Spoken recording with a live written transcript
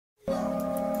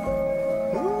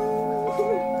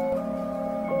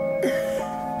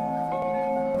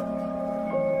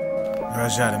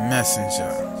RaJah Di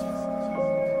MessenJah.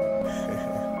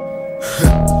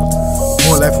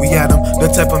 More life we Adam, the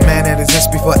type of man that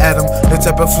exists before Adam, the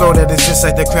type of flow that is just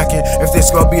like the Kraken. If they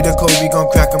score be the code, we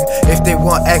gon' crack them. If they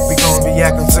want act, we gon'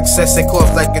 react them. Success they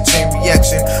cough like a chain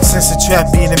reaction. Since the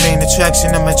trap be the main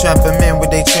attraction, I'ma trap a man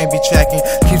with they train be tracking.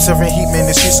 Keep serving heat, man,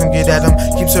 the streets gon' get at them.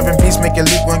 Keep serving peace, make a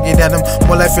leak, won't get at them.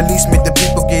 More life release, make the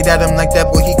people get at him. Like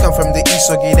that boy, he come from the east,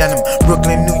 so get at him.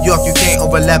 Brooklyn, New York, you can't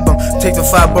overlap them. Take the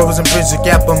 5 boroughs and bridge the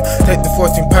gap them. Take the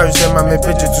 14 Paris, and my man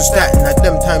picture to Staten. At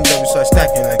them times that we start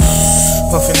stacking like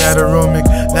puffing that aromatic,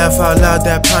 laugh out loud,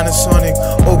 that Panasonic.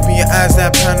 Open your eyes,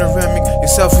 that panoramic.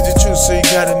 Yourself is the truth, so you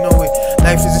gotta know it.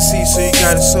 Life is a seed, so you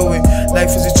gotta sow it. Life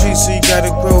is a tree, so you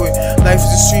gotta grow it. Life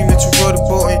is a stream that you rode a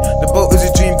boat in. The boat is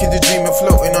a dream, keep the dream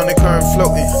floating on the current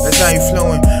floating. That's how you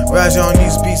flowing. RaJah on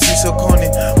these beats, he's so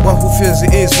corny. One who feels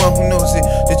it is, one who knows it.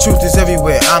 The truth is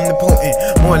everywhere, I'm the potent.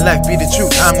 More life be the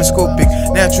truth, I'm the scopic.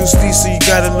 Natural steed, so you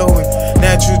gotta low it.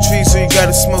 Natural tree, so you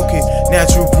gotta smoke it.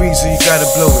 Natural breeze, so you gotta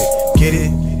blow it. Get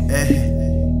it?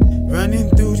 Running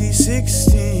through these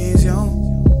 16s, yo.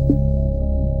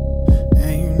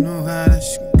 And you know how that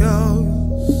shit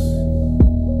goes.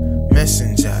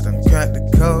 MessenJah done cracked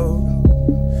the code.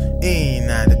 Ain't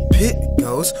out the pit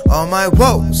goes all my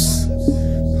woes.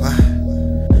 Why?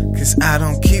 Cause I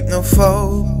don't keep no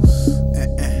foes.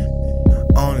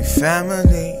 Only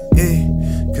family,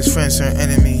 cause friends are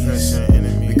enemies.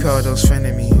 We call those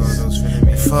frenemies.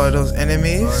 For those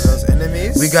enemies,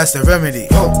 we got the remedy.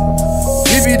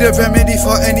 We be the remedy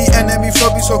for any enemy.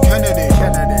 Flow be so Kennedy.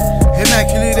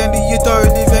 Immaculate and the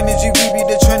authoritative energy. We be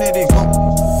the Trinity.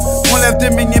 More left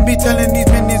dominion be telling these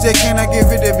minions they cannot get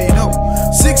rid of me. No.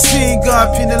 16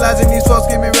 God penalizing these false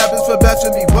gaming rappers for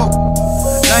blasphemy.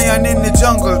 Lion in the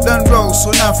jungle, done rose, so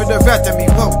now for the wrath of me.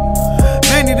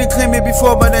 Many to claim it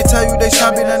before, but I tell you they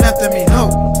shall be none after me.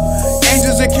 No.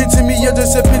 Angels are kin to me, you're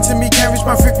just a pin to me, can't reach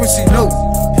my frequency, no.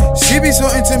 She be so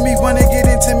into me, wanna get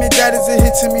intimate, that is a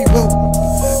hit to me, whoa.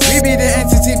 We be the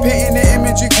entity, painting the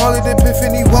imagery, call it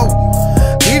epiphany, whoa.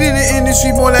 Leading the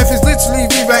industry, more life is literally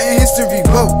rewriting history,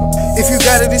 whoa. If you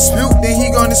got a dispute, then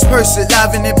he gon' disperse it.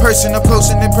 Live and in person, up close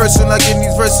and in person, like in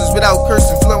these verses, without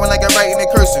cursing, flowing like I write in a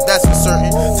cursive, that's for certain.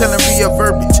 Telling re-up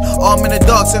verbiage, arm in the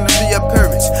dark, telling re-up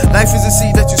courage. Life is a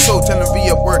seed that you sow, telling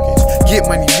re-up workage. Get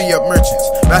money, re-up merchants.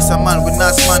 Rasta man with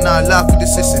not smart, not laugh with the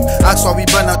system. Ask why we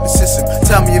burn out the system.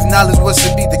 Tell me if knowledge was to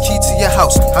be the key to your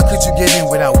house, how could you get in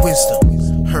without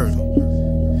wisdom? Heard him.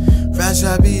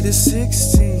 RaJah be the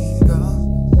 16 God.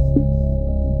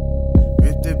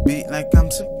 Rip the beat like I'm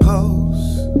supposed.